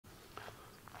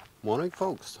Morning,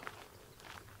 folks.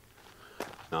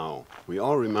 Now, we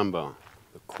all remember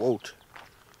the quote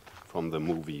from the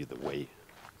movie The Way,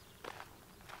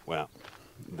 where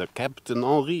the Captain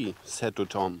Henri said to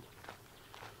Tom,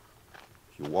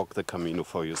 "You walk the Camino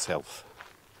for yourself,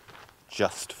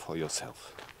 just for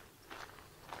yourself."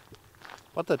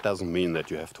 But that doesn't mean that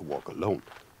you have to walk alone.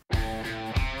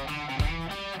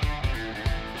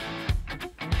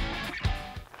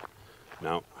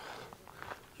 Now,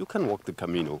 you can walk the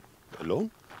Camino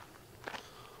alone,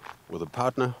 with a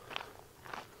partner,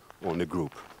 or in a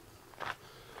group.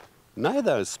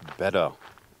 Neither is better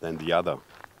than the other.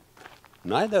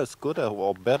 Neither is good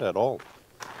or bad at all.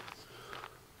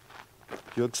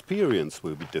 Your experience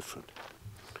will be different.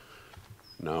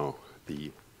 Now,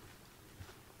 the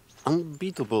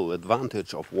unbeatable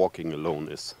advantage of walking alone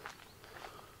is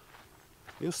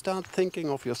you start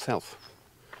thinking of yourself,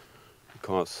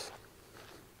 because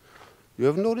you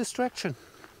have no distraction.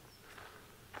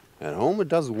 At home it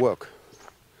doesn't work.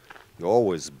 You're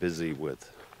always busy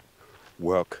with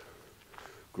work,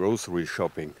 grocery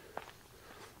shopping,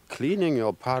 cleaning your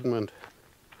apartment,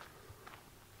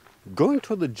 going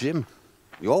to the gym.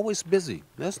 You're always busy.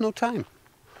 There's no time.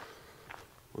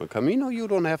 On Camino you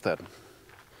don't have that.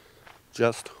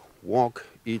 Just walk,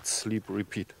 eat, sleep,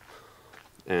 repeat.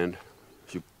 And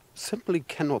you simply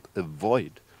cannot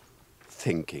avoid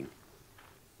thinking.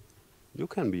 You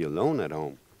can be alone at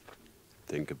home.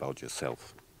 Think about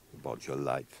yourself, about your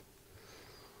life.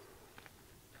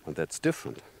 But that's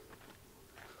different.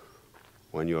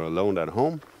 When you're alone at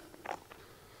home,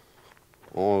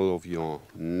 all of your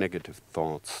negative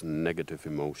thoughts, negative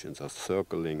emotions are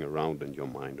circling around in your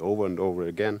mind over and over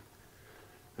again,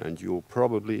 and you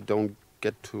probably don't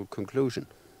get to a conclusion.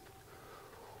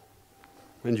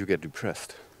 And you get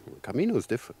depressed. The Camino is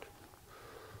different.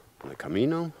 On the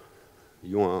Camino,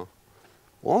 you are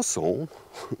also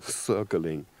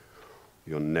circling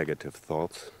your negative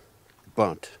thoughts,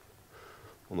 but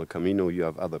on the Camino you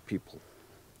have other people.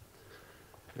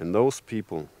 And those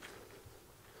people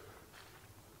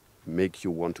make you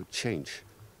want to change.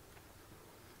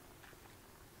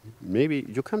 Maybe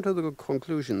you come to the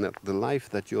conclusion that the life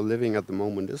that you're living at the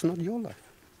moment is not your life.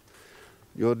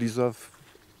 You deserve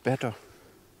better.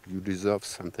 You deserve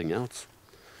something else.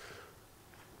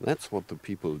 That's what the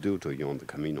people do to you on the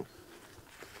Camino.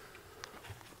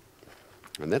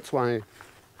 And that's why,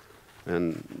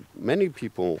 and many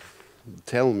people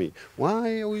tell me, why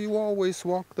you always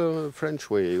walk the French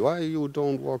way? Why you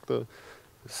don't walk the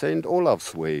St.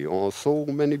 Olaf's way, or so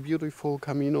many beautiful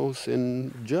Caminos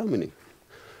in Germany?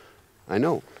 I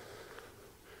know.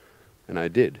 And I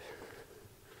did.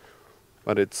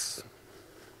 But it's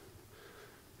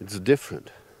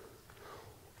different.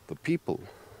 The people,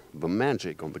 the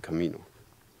magic on the Camino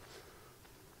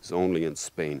is only in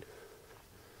Spain.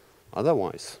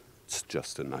 Otherwise, it's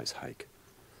just a nice hike.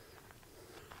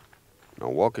 Now,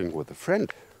 walking with a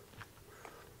friend,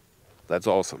 that's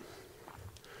awesome.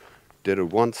 Did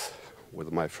it once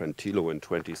with my friend Thilo in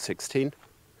 2016.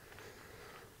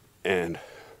 And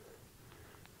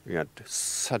we had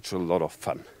such a lot of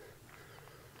fun.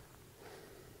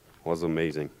 It was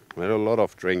amazing. We had a lot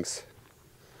of drinks.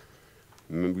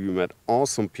 We met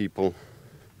awesome people.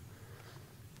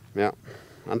 Yeah,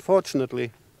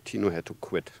 unfortunately, Tino had to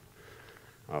quit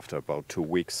after about 2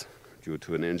 weeks due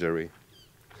to an injury.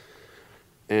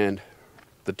 And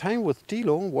the time with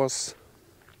Tilo was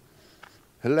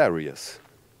hilarious.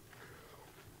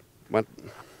 But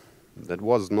that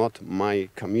was not my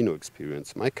Camino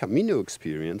experience. My Camino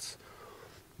experience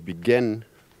began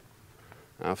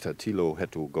after Tilo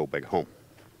had to go back home.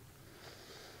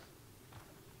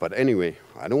 But anyway,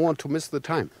 I don't want to miss the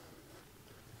time.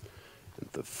 And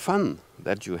the fun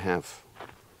that you have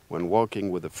when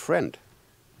walking with a friend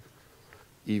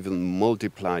even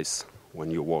multiplies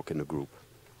when you walk in a group.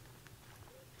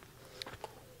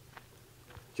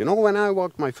 You know, when I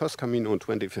walked my first Camino in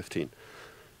 2015,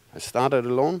 I started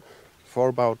alone for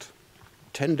about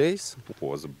 10 days. It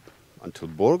was until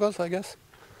Burgos, I guess.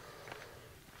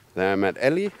 Then I met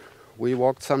Ellie. We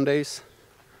walked some days.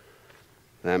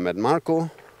 Then I met Marco.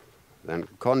 Then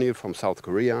Connie from South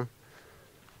Korea.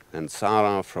 And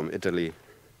Sarah from Italy.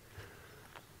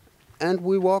 And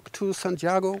we walked to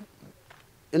Santiago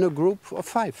in a group of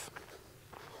 5.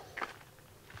 It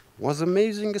was an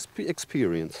amazing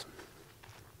experience.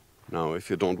 Now, if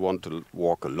you don't want to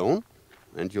walk alone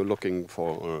and you're looking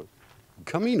for a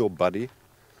Camino buddy,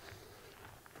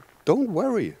 don't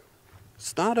worry.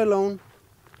 Start alone.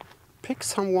 Pick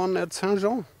someone at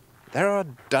Saint-Jean. There are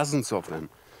dozens of them.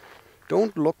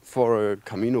 Don't look for a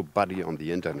Camino buddy on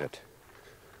the internet.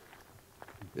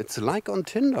 It's like on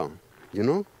Tinder, you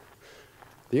know?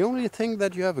 The only thing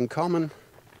that you have in common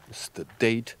is the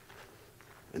date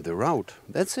and the route.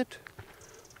 That's it.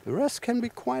 The rest can be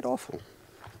quite awful.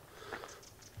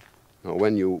 Now,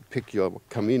 when you pick your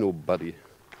Camino buddy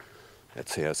at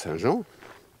Saint-Jean,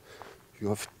 you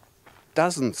have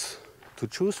dozens to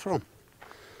choose from.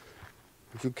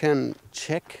 You can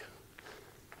check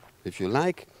if you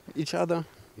like each other,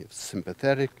 if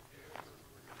sympathetic.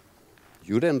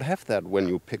 You don't have that when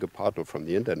you pick a partner from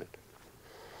the internet.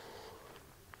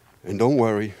 And don't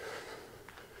worry,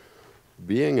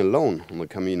 being alone on the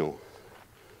Camino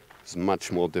is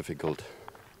much more difficult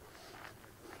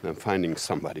than finding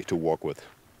somebody to walk with.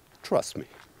 Trust me.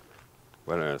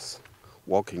 Whereas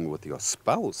walking with your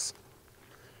spouse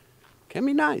can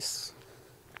be nice,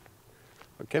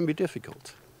 but can be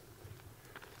difficult.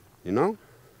 You know,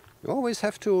 you always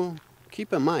have to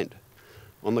keep in mind,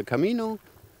 on the Camino,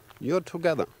 you're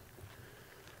together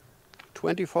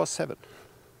 24/7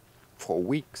 for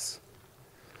weeks.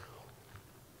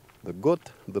 The good,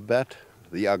 the bad,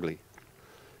 the ugly,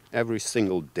 every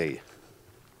single day.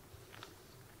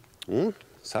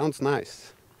 Sounds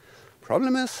nice.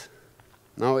 Problem is,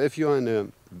 now if you're in a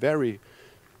very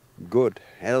good,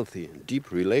 healthy, and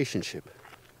deep relationship,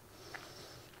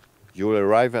 you'll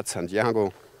arrive at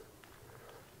Santiago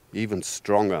even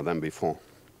stronger than before.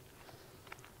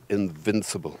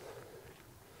 Invincible.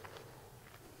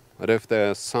 But if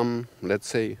there's some, let's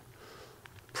say,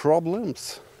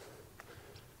 problems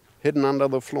hidden under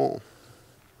the floor,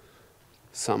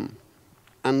 some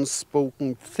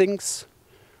unspoken things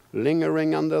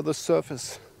lingering under the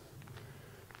surface,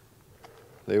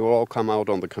 they will all come out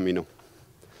on the Camino.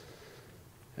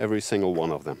 Every single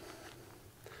one of them.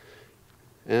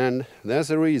 And there's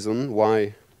a reason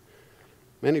why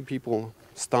many people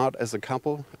start as a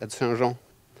couple at Saint-Jean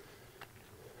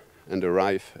and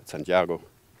arrive at Santiago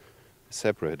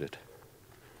separated,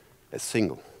 as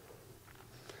single.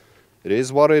 It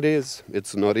is what it is.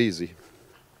 It's not easy.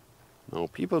 Now,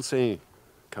 people say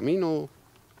Camino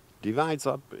divides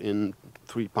up in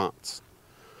 3 parts.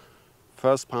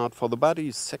 First part for the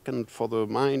body, second for the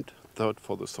mind, third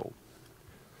for the soul.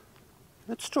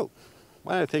 That's true.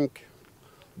 Well, I think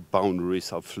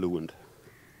boundaries are fluent.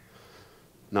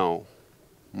 Now,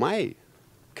 my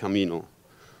Camino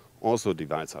also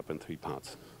divides up in 3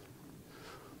 parts.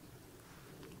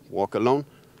 Walk alone,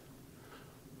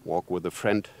 walk with a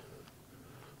friend,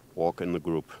 walk in a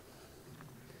group.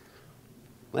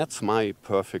 That's my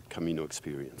perfect Camino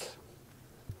experience.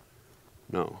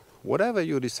 Now, whatever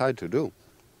you decide to do,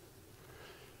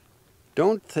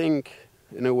 don't think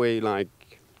in a way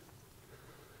like,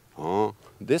 oh,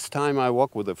 this time I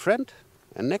walk with a friend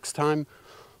and next time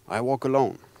I walk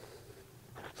alone.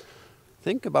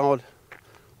 Think about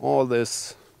all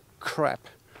this crap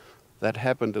that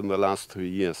happened in the last 3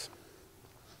 years.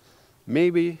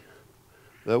 Maybe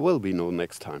there will be no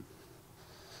next time.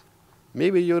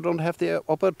 Maybe you don't have the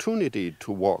opportunity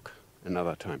to walk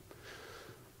another time.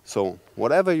 So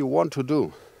whatever you want to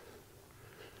do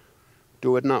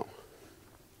it now.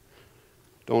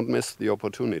 Don't miss the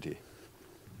opportunity.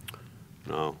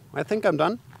 Now, I think I'm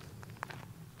done.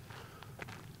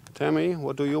 Tell me,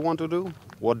 what do you want to do?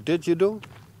 What did you do?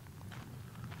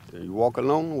 Did you walk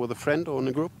alone with a friend or in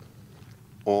a group?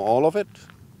 Or all of it?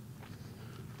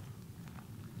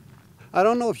 I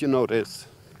don't know if you notice,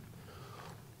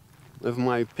 if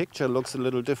my picture looks a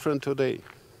little different today.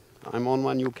 I'm on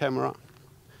my new camera,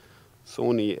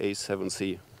 Sony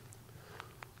A7C,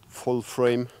 full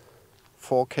frame,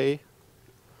 4K,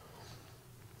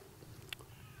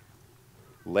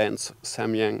 lens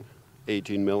Samyang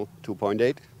 18mm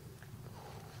 2.8.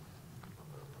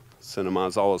 Cinema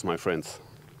is ours, my friends.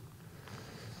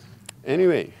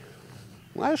 Anyway,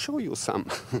 I'll show you some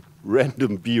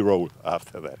random B-roll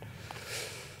after that.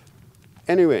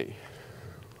 Anyway,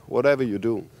 whatever you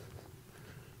do,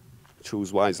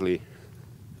 choose wisely.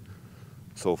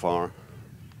 So far,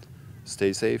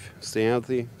 stay safe, stay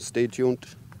healthy, stay tuned.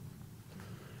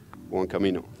 Buen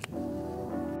camino.